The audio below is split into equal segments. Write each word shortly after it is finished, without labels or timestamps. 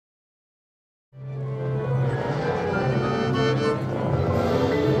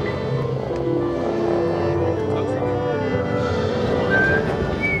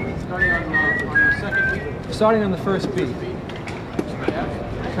starting on the first beat.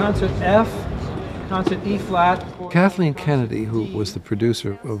 Concert F, concert E flat. Kathleen Kennedy, who was the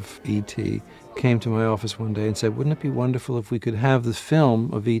producer of E.T., came to my office one day and said, wouldn't it be wonderful if we could have the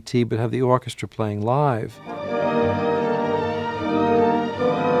film of E.T. but have the orchestra playing live?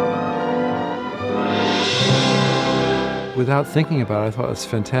 Without thinking about it, I thought that's a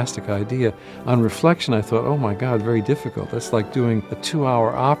fantastic idea. On reflection, I thought, oh my God, very difficult. That's like doing a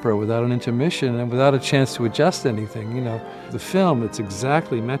 2-hour opera without an intermission and without a chance to adjust anything. You know, the film, it's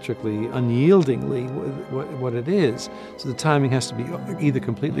exactly metrically, unyieldingly what it is. So the timing has to be either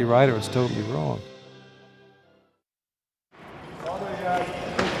completely right or it's totally wrong.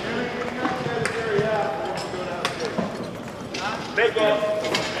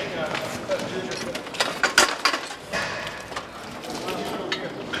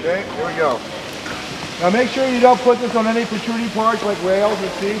 Okay, here we go. Now make sure you don't put this on any protruding parts like rails or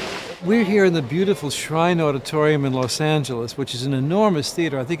seats. We're here in the beautiful Shrine Auditorium in Los Angeles, which is an enormous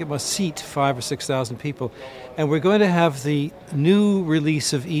theater. I think it must seat 5,000 or 6,000 people. And we're going to have the new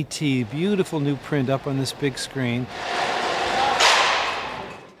release of E.T., beautiful new print up on this big screen.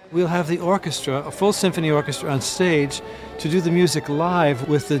 We'll have the orchestra, a full symphony orchestra on stage to do the music live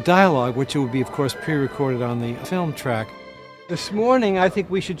with the dialogue, which will be, of course, pre-recorded on the film track. This morning, I think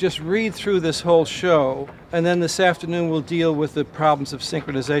we should just read through this whole show, and then this afternoon we'll deal with the problems of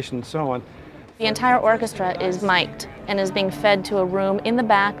synchronization and so on. The entire orchestra is mic'd and is being fed to a room in the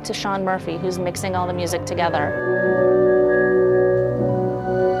back to Sean Murphy, who's mixing all the music together.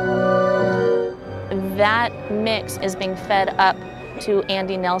 That mix is being fed up to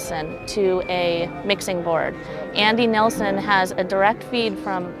Andy Nelson, to a mixing board. Andy Nelson has a direct feed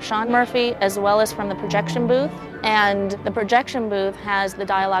from Sean Murphy as well as from the projection booth, and the projection booth has the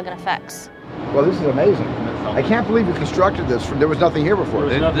dialogue and effects. Well, this is amazing. I can't believe you constructed this. There was nothing here before.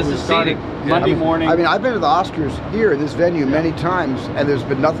 This is seating. Monday morning. I mean, I've been to the Oscars here in this venue many times, and there's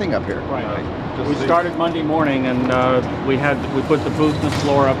been nothing up here. Right. We started Monday morning, and we put the booth and the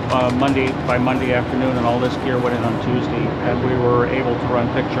floor up by Monday afternoon, and all this gear went in on Tuesday, and we were able to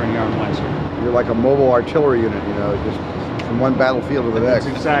run picture in here on Wednesday. You're like a mobile artillery unit, you know, just from one battlefield to the next.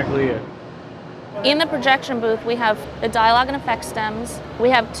 That's exactly it. In the projection booth, we have the dialogue and effects stems. We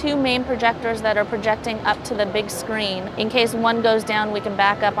have 2 main projectors that are projecting up to the big screen. In case one goes down, we can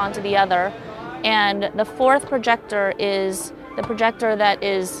back up onto the other. And the 4th projector is the projector that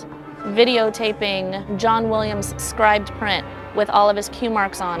is videotaping John Williams' scribed print with all of his cue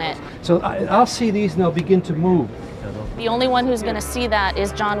marks on it. So I'll see these and they'll begin to move. The only one who's going to see that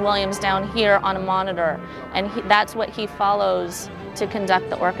is John Williams down here on a monitor, and that's what he follows to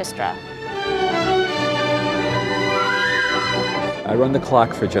conduct the orchestra. I run the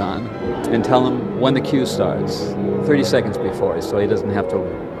clock for John and tell him when the cue starts, 30 seconds before, so he doesn't have to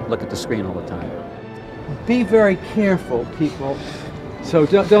look at the screen all the time. Be very careful, people. So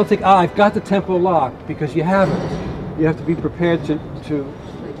don't think, I've got the tempo locked, because you haven't. You have to be prepared to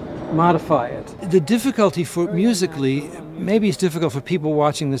modify it. The difficulty for musically, maybe it's difficult for people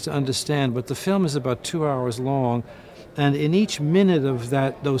watching this to understand, but the film is about 2 hours long, and in each minute of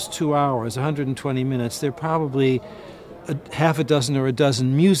those 2 hours, 120 minutes, there are probably half a dozen or a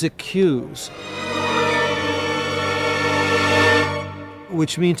dozen music cues.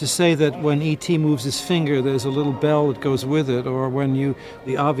 Which means to say that when E.T. moves his finger, there's a little bell that goes with it, or when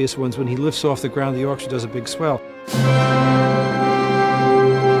the obvious ones, when he lifts off the ground, the orchestra does a big swell.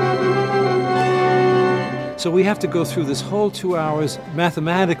 So we have to go through this whole 2 hours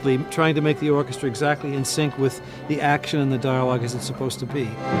mathematically trying to make the orchestra exactly in sync with the action and the dialogue as it's supposed to be.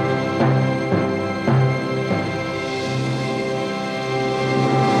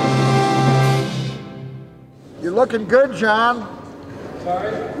 You're looking good, John.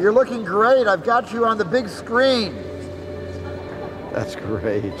 Sorry? You're looking great. I've got you on the big screen. That's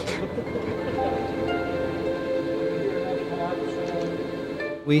great.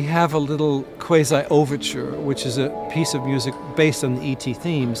 We have a little quasi-overture, which is a piece of music based on the E.T.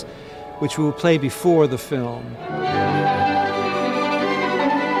 themes, which we will play before the film.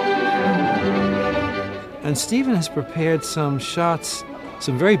 And Stephen has prepared some shots,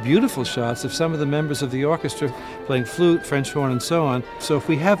 some very beautiful shots of some of the members of the orchestra playing flute, French horn, and so on. So if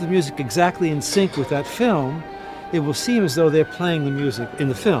we have the music exactly in sync with that film, it will seem as though they're playing the music in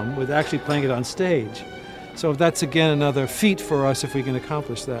the film, with actually playing it on stage. So that's again another feat for us if we can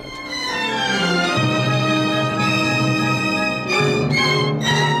accomplish that.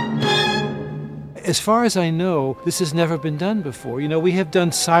 As far as I know, this has never been done before. You know, we have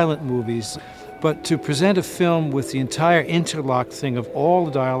done silent movies, but to present a film with the entire interlocked thing of all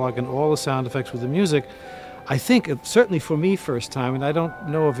the dialogue and all the sound effects with the music, I think, certainly for me, first time, and I don't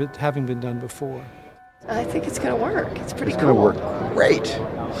know of it having been done before. I think it's going to work. It's pretty It's cool. going to work great.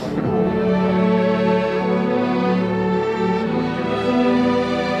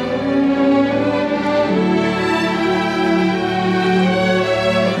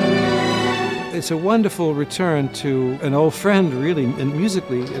 It's a wonderful return to an old friend, really, and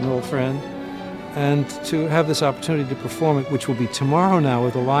musically an old friend, and to have this opportunity to perform it, which will be tomorrow now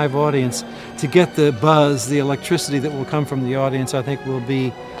with a live audience, to get the buzz, the electricity that will come from the audience, I think will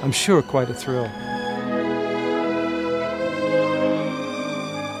be, I'm sure, quite a thrill.